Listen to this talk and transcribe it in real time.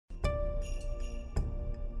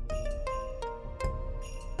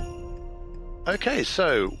Okay,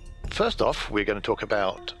 so first off, we're going to talk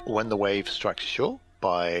about When the Wave Strikes Shore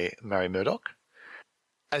by Mary Murdoch.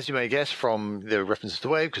 As you may guess from the reference to the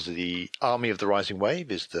wave, because the army of the rising wave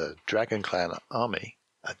is the Dragon Clan army.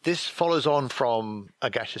 This follows on from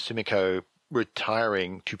Agasha Sumiko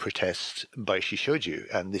retiring to protest Baishi Shoju,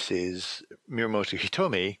 and this is Miyamoto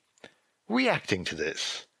Hitomi reacting to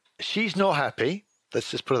this. She's not happy,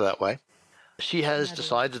 let's just put it that way. She has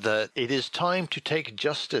decided that it is time to take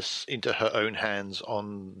justice into her own hands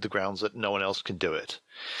on the grounds that no one else can do it.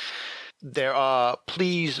 There are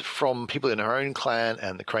pleas from people in her own clan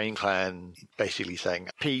and the Crane clan basically saying,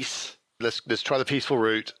 peace, let's try the peaceful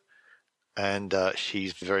route. And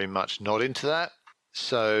she's very much not into that.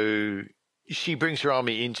 So she brings her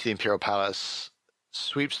army into the Imperial Palace,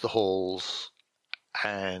 sweeps the halls,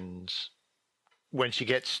 and when she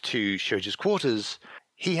gets to Shoju's quarters,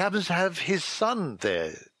 he happens to have his son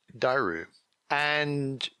there, Dairu.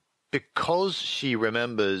 And because she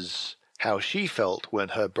remembers how she felt when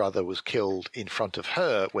her brother was killed in front of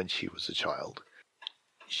her when she was a child,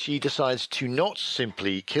 she decides to not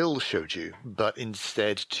simply kill Shoju, but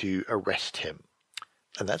instead to arrest him.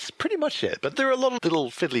 And that's pretty much it. But there are a lot of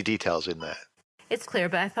little fiddly details in there. It's clear,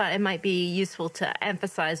 but I thought it might be useful to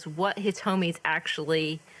emphasize what Hitomi's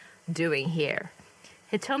actually doing here.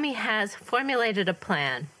 Hitomi has formulated a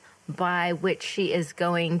plan by which she is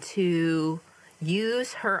going to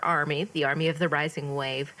use her army, the army of the rising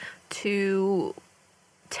wave, to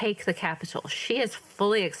take the capital. She is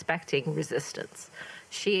fully expecting resistance.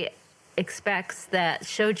 She expects that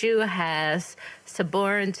Shoju has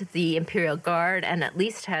suborned the Imperial Guard and at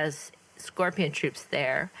least has Scorpion troops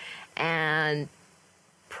there, and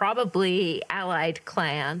probably allied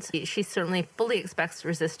clans. She certainly fully expects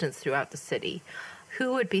resistance throughout the city.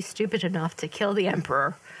 Who would be stupid enough to kill the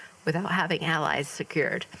emperor without having allies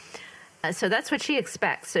secured? So that's what she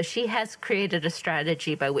expects. So she has created a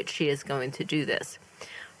strategy by which she is going to do this.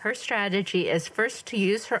 Her strategy is first to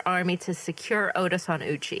use her army to secure Otosan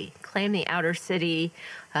Uchi, claim the outer city,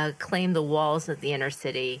 claim the walls of the inner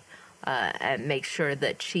city, and make sure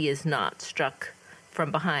that she is not struck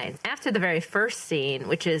from behind. After the very first scene,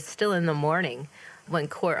 which is still in the morning when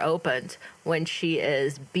court opened, when she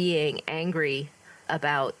is being angry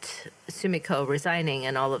about Sumiko resigning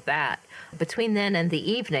and all of that, between then and the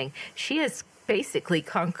evening, she has basically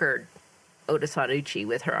conquered Otosan Uchi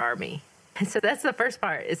with her army. And so that's the first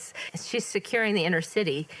part, is she's securing the inner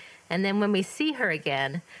city. And then when we see her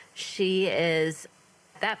again, she is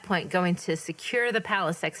at that point going to secure the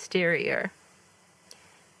palace exterior.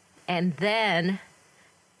 And then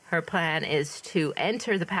her plan is to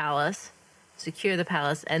enter the palace, secure the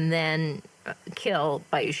palace, and then kill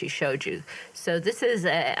Bayushi Shoju. So this is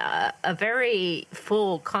a very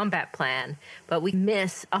full combat plan, but we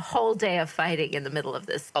miss a whole day of fighting in the middle of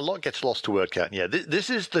this. A lot gets lost to word count. Yeah, this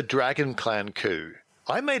is the Dragon Clan coup.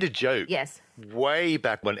 I made a joke way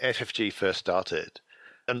back when FFG first started,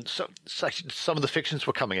 and some of the fictions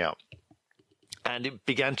were coming out. And it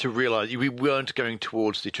began to realize we weren't going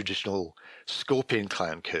towards the traditional Scorpion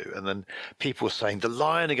Clan coup. And then people were saying the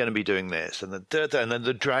Lion are going to be doing this. And then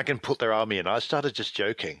the Dragon put their army in. I started just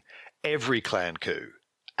joking. Every clan coup.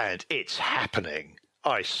 And it's happening.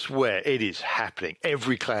 I swear it is happening.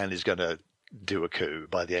 Every clan is going to do a coup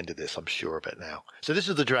by the end of this. I'm sure of it now. So this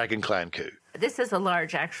is the Dragon Clan coup. This is a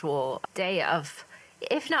large actual day of,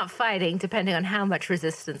 if not fighting, depending on how much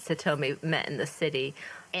resistance Hitomi met in the city.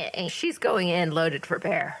 And she's going in loaded for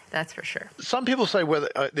bear, that's for sure. Some people say whether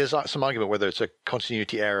there's some argument whether it's a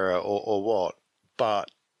continuity error or what, but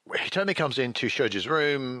Hitomi comes into Shoju's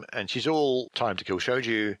room and she's all time to kill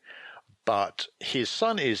Shoju, but his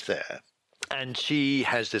son is there. And she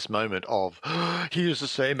has this moment of, he is the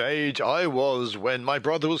same age I was when my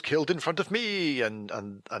brother was killed in front of me. And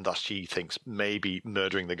thus she thinks maybe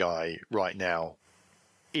murdering the guy right now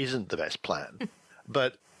isn't the best plan.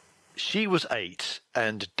 But she was 8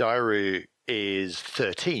 and Dairu is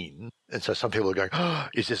 13. And so some people are going,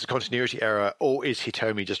 is this a continuity error or is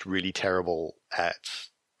Hitomi just really terrible at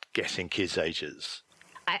guessing kids' ages?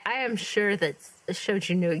 I am sure that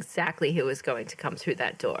Shoju knew exactly who was going to come through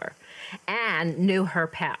that door and knew her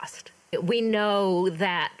past. We know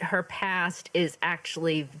that her past is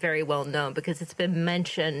actually very well known because it's been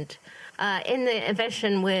mentioned in the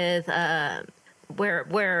invention with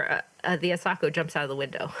where the Asako jumps out of the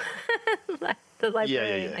window. The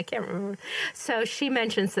librarian, I can't remember. So she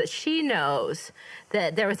mentions that she knows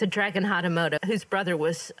that there was a Dragon Hatamoto whose brother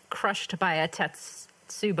was crushed by a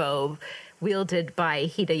Tetsubo wielded by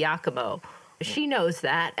Hida Yakumo. She knows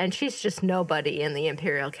that, and she's just nobody in the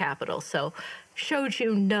imperial capital. So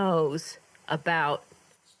Shoju knows about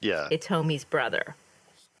Itomi's brother.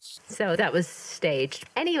 So that was staged.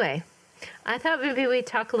 Anyway, I thought maybe we'd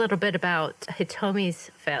talk a little bit about Hitomi's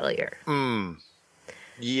failure.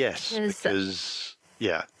 Yes, because,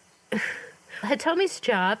 yeah. Hitomi's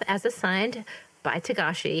job, as assigned by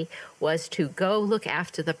Tagashi, was to go look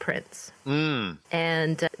after the prince.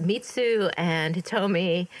 And Mitsu and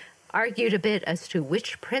Hitomi argued a bit as to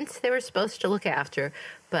which prince they were supposed to look after,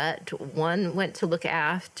 but one went to look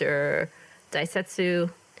after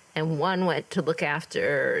Daisetsu, and one went to look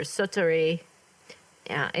after Sotori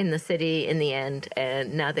in the city in the end,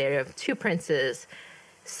 and now they have two princes.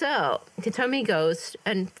 So Hitomi goes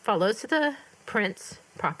and follows the prince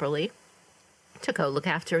properly to go look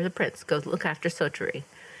after the prince, go look after Sotori.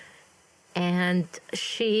 And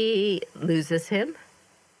she loses him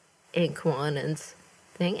in Kuwanan's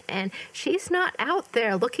thing, and she's not out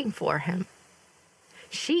there looking for him.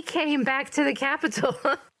 She came back to the capital.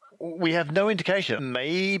 We have no indication.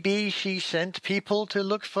 Maybe she sent people to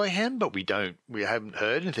look for him, but we haven't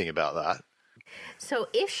heard anything about that. So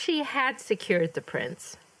if she had secured the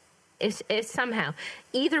prince, if somehow,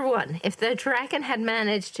 either one, if the dragon had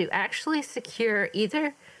managed to actually secure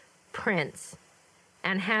either prince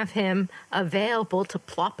and have him available to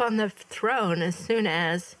plop on the throne as soon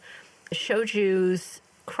as Shoju's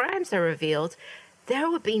crimes are revealed, there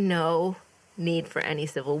would be no need for any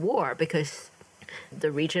civil war because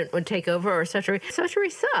the regent would take over or Sotori.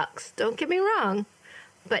 Sotori sucks, don't get me wrong.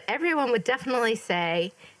 But everyone would definitely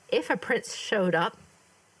say, if a prince showed up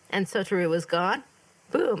and Sotori was gone,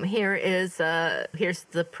 boom, here's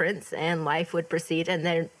the prince, and life would proceed,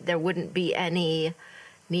 and there wouldn't be any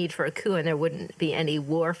need for a coup, and there wouldn't be any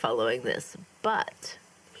war following this. But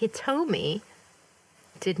Hitomi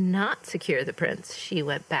did not secure the prince. She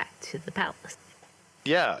went back to the palace.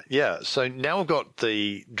 Yeah. So now we've got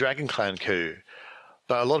the Dragon Clan coup,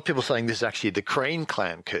 but a lot of people are saying this is actually the Crane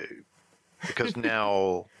Clan coup, because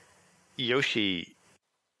now Yoshi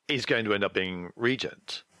is going to end up being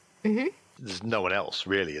regent. Mm-hmm. There's no one else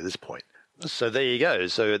really at this point. So there you go.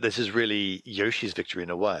 So this is really Yoshi's victory in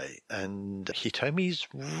a way. And Hitomi's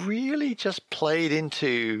really just played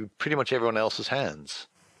into pretty much everyone else's hands.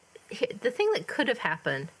 The thing that could have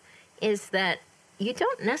happened is that you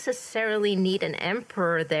don't necessarily need an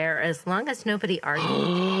emperor there as long as nobody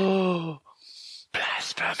argues.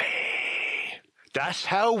 Blasphemy! That's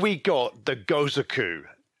how we got the Gozoku,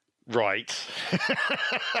 right?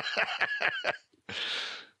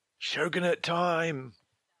 Shogunate time.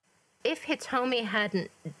 If Hitomi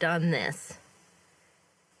hadn't done this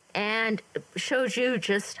and Shoju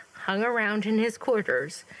just hung around in his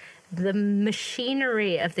quarters, the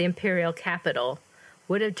machinery of the imperial capital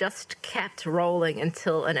would have just kept rolling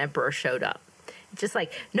until an emperor showed up. Just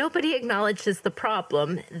like nobody acknowledges the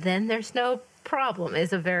problem, then there's no problem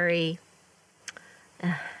is a very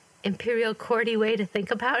imperial courty way to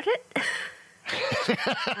think about it.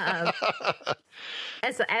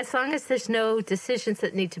 As long as there's no decisions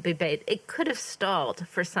that need to be made, it could have stalled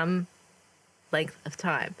for some length of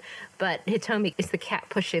time. But Hitomi is the cat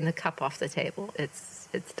pushing the cup off the table. It's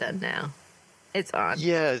done now. It's on.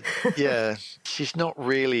 Yeah. She's not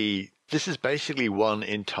really. This is basically one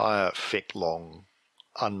entire fic long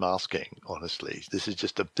unmasking. Honestly, this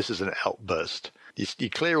is an outburst. You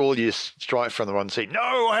clear all your strife from the one seat.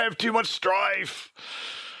 No, I have too much strife.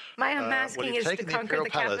 My unmasking is to conquer the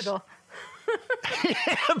capital.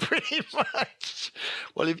 Yeah, pretty much.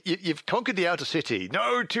 Well, you've conquered the outer city.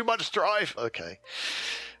 No, too much strife. Okay.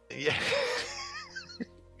 Yeah.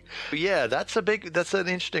 Yeah, that's an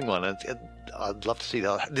interesting one. I'd love to see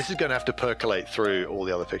that. This is going to have to percolate through all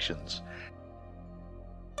the other fictions.